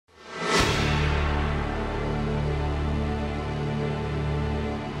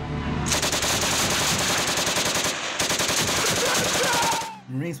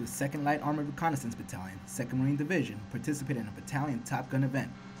Marines with 2nd Light Armored Reconnaissance Battalion, 2nd Marine Division, participated in a battalion Top Gun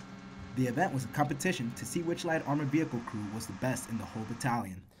event. The event was a competition to see which light armored vehicle crew was the best in the whole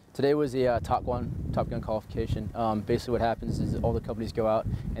battalion. Today was the Top Gun qualification. Basically what happens is all the companies go out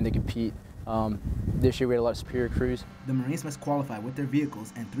and they compete. This year we had a lot of superior crews. The Marines must qualify with their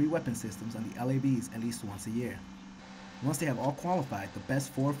vehicles and 3 weapon systems on the LAVs at least once a year. Once they have all qualified, the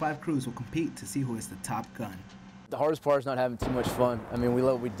best 4 or 5 crews will compete to see who is the top gun. The hardest part is not having too much fun. I mean, we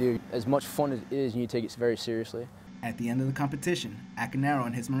love what we do. As much fun as it is, you need to take it very seriously. At the end of the competition, Acanaro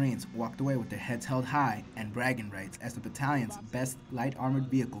and his Marines walked away with their heads held high and bragging rights as the battalion's best light armored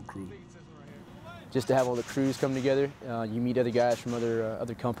vehicle crew. Just to have all the crews come together, you meet other guys from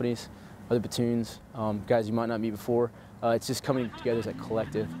other companies, other platoons, guys you might not meet before. It's just coming together as a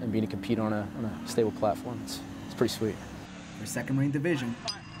collective and being to compete on a stable platform. It's pretty sweet. For 2nd Marine Division,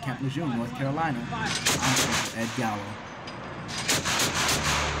 Camp Lejeune, North Carolina, I'm Ed Galo.